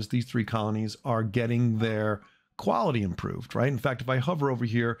 guys, these 3 colonies are getting their quality improved, right? In fact, if I hover over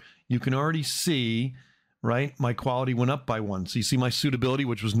here, you can already see, right, my quality went up by 1. So you see my suitability,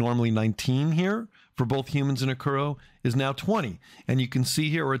 which was normally 19 here for both humans and Ikkuro, is now 20. And you can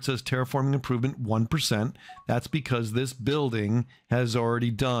see here where it says terraforming improvement 1%. That's because this building has already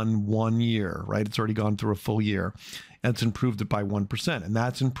done 1 year, right? It's already gone through a full year. And it's improved it by 1%. And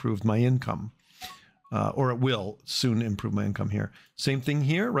that's improved my income. Or it will soon improve my income here. Same thing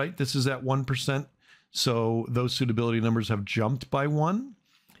here, right? This is at 1%. So those suitability numbers have jumped by 1.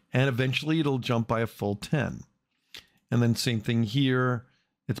 And eventually it'll jump by a full 10. And then same thing here,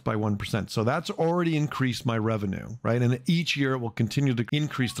 it's by 1%. So that's already increased my revenue, right? And each year it will continue to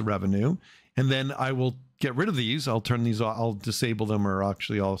increase the revenue. And then I will get rid of these. I'll turn these off. I'll disable them, or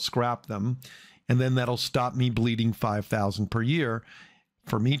actually I'll scrap them. And then that'll stop me bleeding 5,000 per year.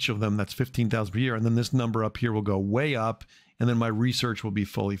 From each of them, that's 15,000 per year. And then this number up here will go way up. And then my research will be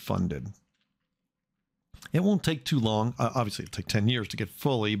fully funded. It won't take too long. Obviously, it'll take 10 years to get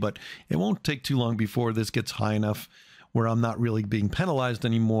fully, but it won't take too long before this gets high enough where I'm not really being penalized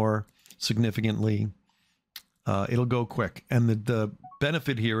anymore significantly. It'll go quick. And the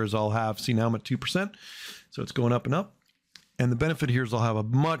benefit here is I'll have, see now I'm at 2%. So it's going up and up. And the benefit here is I'll have a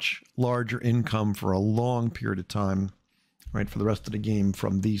much larger income for a long period of time, right, for the rest of the game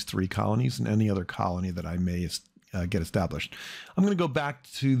from these 3 colonies and any other colony that I may get established. I'm going to go back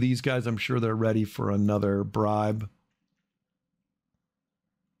to these guys. I'm sure they're ready for another bribe.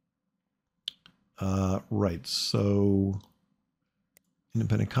 Right, so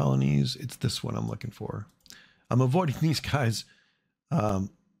independent colonies, it's this one I'm looking for. I'm avoiding these guys.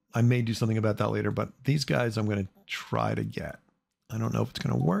 I may do something about that later, but these guys I'm going to try to get. I don't know if it's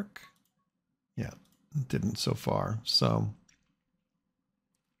going to work. Yeah, it didn't so far. So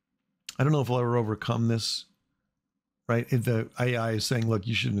I don't know if I'll ever overcome this, right? If the AI is saying, look,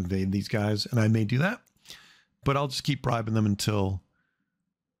 you shouldn't invade these guys, and I may do that, but I'll just keep bribing them until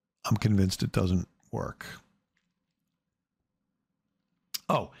I'm convinced it doesn't work.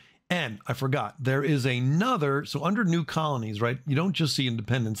 Oh, and I forgot, there is another, so under new colonies, right? You don't just see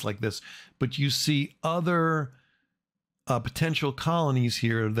independence like this, but you see other potential colonies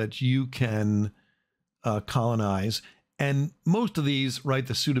here that you can colonize. And most of these, right,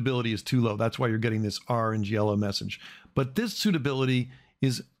 the suitability is too low. That's why you're getting this orange yellow message. But this suitability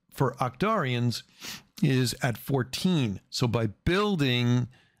is for Octarians is at 14. So by building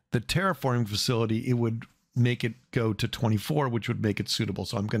the terraforming facility, it would make it go to 24, which would make it suitable.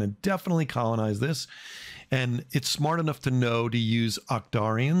 So I'm going to definitely colonize this. And it's smart enough to know to use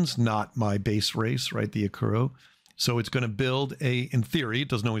Octarians, not my base race, right, the Ikkuro. So it's going to build in theory, it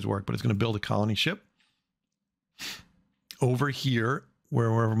doesn't always work, but it's going to build a colony ship over here,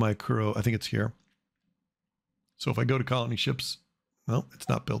 wherever my Ikkuro, I think it's here. So if I go to colony ships, well, it's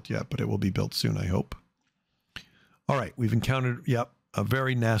not built yet, but it will be built soon, I hope. All right, we've encountered, a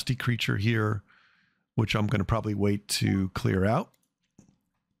very nasty creature here, which I'm going to probably wait to clear out.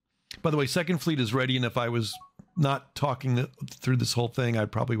 By the way, Second Fleet is ready, and if I was not talking through this whole thing, I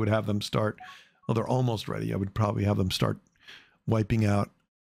probably would have them start, well, they're almost ready. I would probably have them start wiping out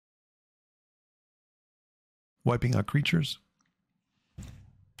creatures.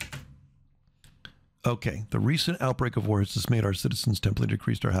 Okay, the recent outbreak of war has dismayed our citizens, temporarily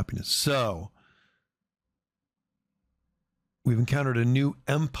decreased our happiness. So, we've encountered a new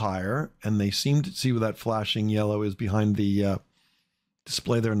empire, and they seem to see where that flashing yellow is behind the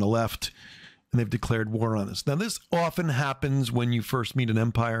display there on the left, and they've declared war on us. Now, this often happens when you first meet an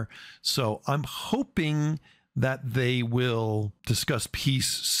empire, so I'm hoping that they will discuss peace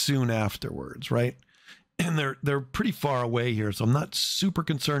soon afterwards, right? And they're pretty far away here, so I'm not super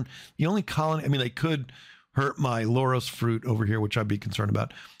concerned. The only colony, I mean, they could hurt my Loros fruit over here, which I'd be concerned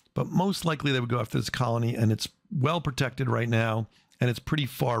about, but most likely they would go after this colony, and it's well protected right now, and it's pretty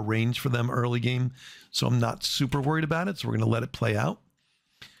far range for them early game, so I'm not super worried about it, so we're going to let it play out.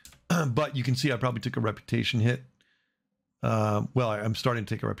 But you can see I probably took a reputation hit. Well, I'm starting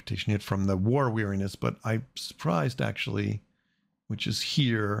to take a reputation hit from the war weariness, but I'm surprised, actually, which is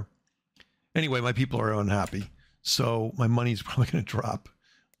here. Anyway, my people are unhappy, so my money's probably going to drop.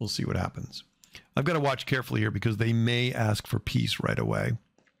 We'll see what happens. I've got to watch carefully here because they may ask for peace right away,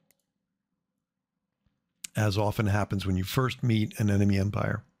 as often happens when you first meet an enemy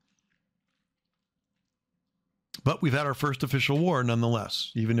empire. But we've had our first official war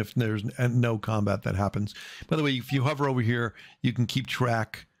nonetheless, even if there's no combat that happens. By the way, if you hover over here, you can keep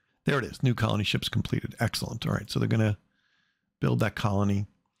track. There it is. New colony ships completed. Excellent. All right, so they're going to build that colony.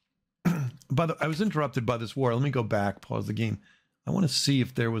 I was interrupted by this war. Let me go back, pause the game. I want to see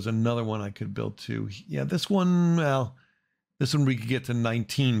if there was another one I could build too. Yeah, this one, well, this one we could get to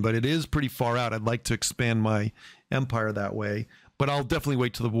 19, but it is pretty far out. I'd like to expand my empire that way, but I'll definitely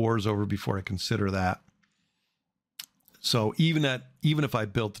wait till the war is over before I consider that. So even if I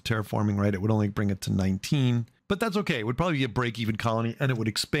built the terraforming right, it would only bring it to 19, but that's okay. It would probably be a break-even colony, and it would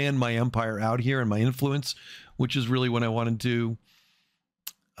expand my empire out here and my influence, which is really what I want to do.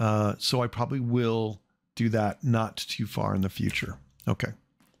 So I probably will do that not too far in the future. Okay.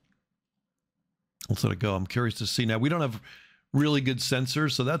 Let's let it go. I'm curious to see. Now, we don't have really good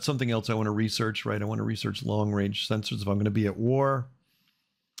sensors, so that's something else I want to research, right? I want to research long-range sensors if I'm going to be at war.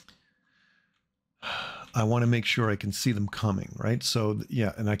 I want to make sure I can see them coming, right? So,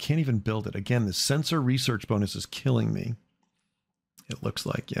 yeah, and I can't even build it. Again, the sensor research bonus is killing me. It looks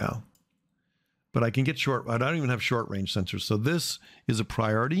like, yeah. But I can get short. I don't even have short range sensors. So this is a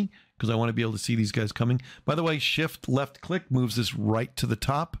priority because I want to be able to see these guys coming. By the way, shift left click moves this right to the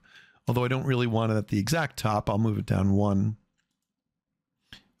top. Although I don't really want it at the exact top. I'll move it down one.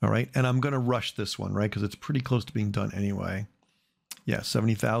 All right. And I'm going to rush this one, right? Because it's pretty close to being done anyway. Yeah,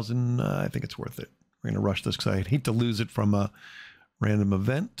 70,000. I think it's worth it. We're going to rush this because I hate to lose it from a random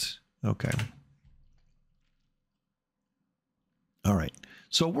event. Okay. All right.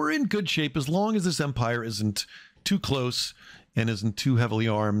 So we're in good shape as long as this empire isn't too close and isn't too heavily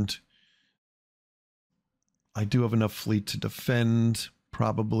armed. I do have enough fleet to defend,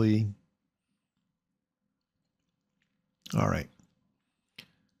 probably. All right.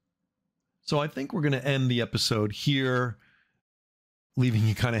 So I think we're going to end the episode here, leaving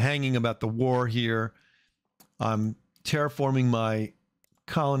you kind of hanging about the war here. I'm terraforming my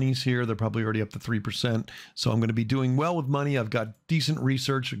colonies here. They're probably already up to 3%. So I'm going to be doing well with money. I've got decent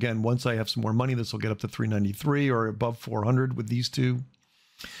research. Again, once I have some more money, this will get up to 393 or above 400 with these two.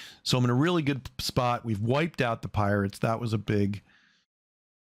 So I'm in a really good spot. We've wiped out the pirates. That was a big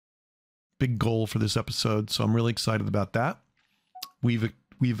goal for this episode. So I'm really excited about that. We've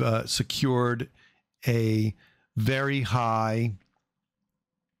secured a very high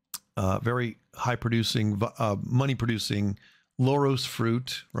producing, money producing Loros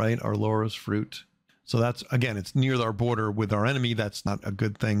fruit, right? Our Loros fruit. So that's, again, it's near our border with our enemy. That's not a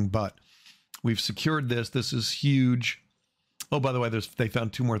good thing, but we've secured this. This is huge. Oh, by the way, they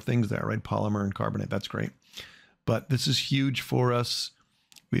found two more things there, right? Polymer and carbonate. That's great. But this is huge for us.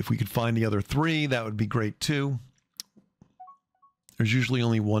 If we could find the other 3, that would be great too. There's usually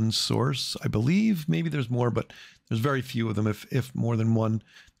only one source, I believe. Maybe there's more, but there's very few of them, if more than one.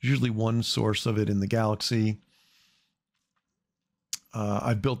 There's usually one source of it in the galaxy.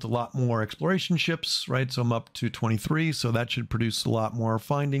 I've built a lot more exploration ships, right? So I'm up to 23, so that should produce a lot more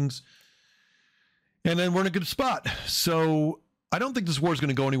findings. And then we're in a good spot. So I don't think this war is going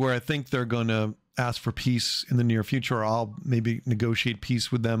to go anywhere. I think they're going to ask for peace in the near future, or I'll maybe negotiate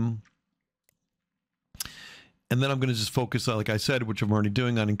peace with them. And then I'm going to just focus, like I said, which I'm already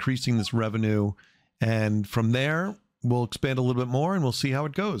doing, on increasing this revenue. And from there, we'll expand a little bit more and we'll see how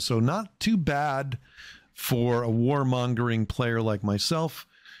it goes. So not too bad for a warmongering player like myself,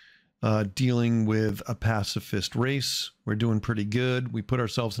 dealing with a pacifist race. We're doing pretty good. We put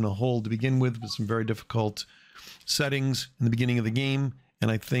ourselves in a hole to begin with some very difficult settings in the beginning of the game. And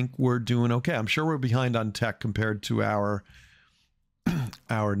I think we're doing okay. I'm sure we're behind on tech compared to our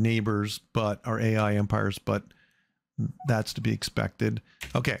neighbors, but our AI empires, but that's to be expected.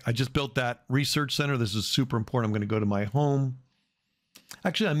 Okay, I just built that research center. This is super important. I'm going to go to my home.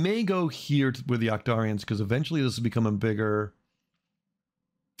 Actually, I may go here with the Octarians because eventually this will become a bigger...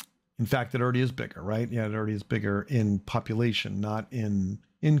 In fact, it already is bigger, right? Yeah, it already is bigger in population, not in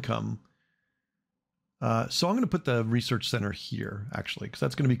income. So I'm going to put the research center here, actually, because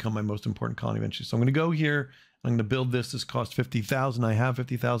that's going to become my most important colony eventually. So I'm going to go here. I'm going to build this. This costs 50,000. I have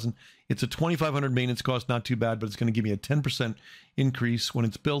 50,000. It's a 2,500 maintenance cost, not too bad, but it's going to give me a 10% increase when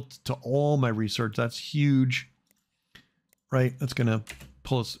it's built to all my research. That's huge, right? That's going to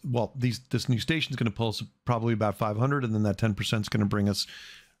pull us, well, this new station is going to pull us probably about 500, and then that 10% is going to bring us,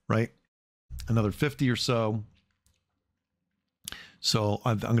 right, another 50 or so. So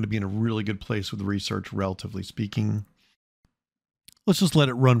I'm going to be in a really good place with the research, relatively speaking. Let's just let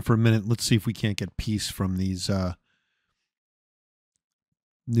it run for a minute. Let's see if we can't get peace from these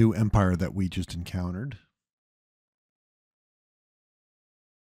new empire that we just encountered.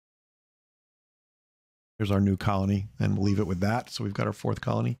 Here's our new colony, and we'll leave it with that. So we've got our 4th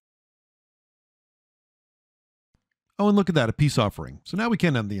colony. Oh, and look at that, a peace offering. So now we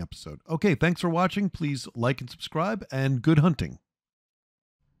can end the episode. Okay, thanks for watching. Please like and subscribe, and good hunting.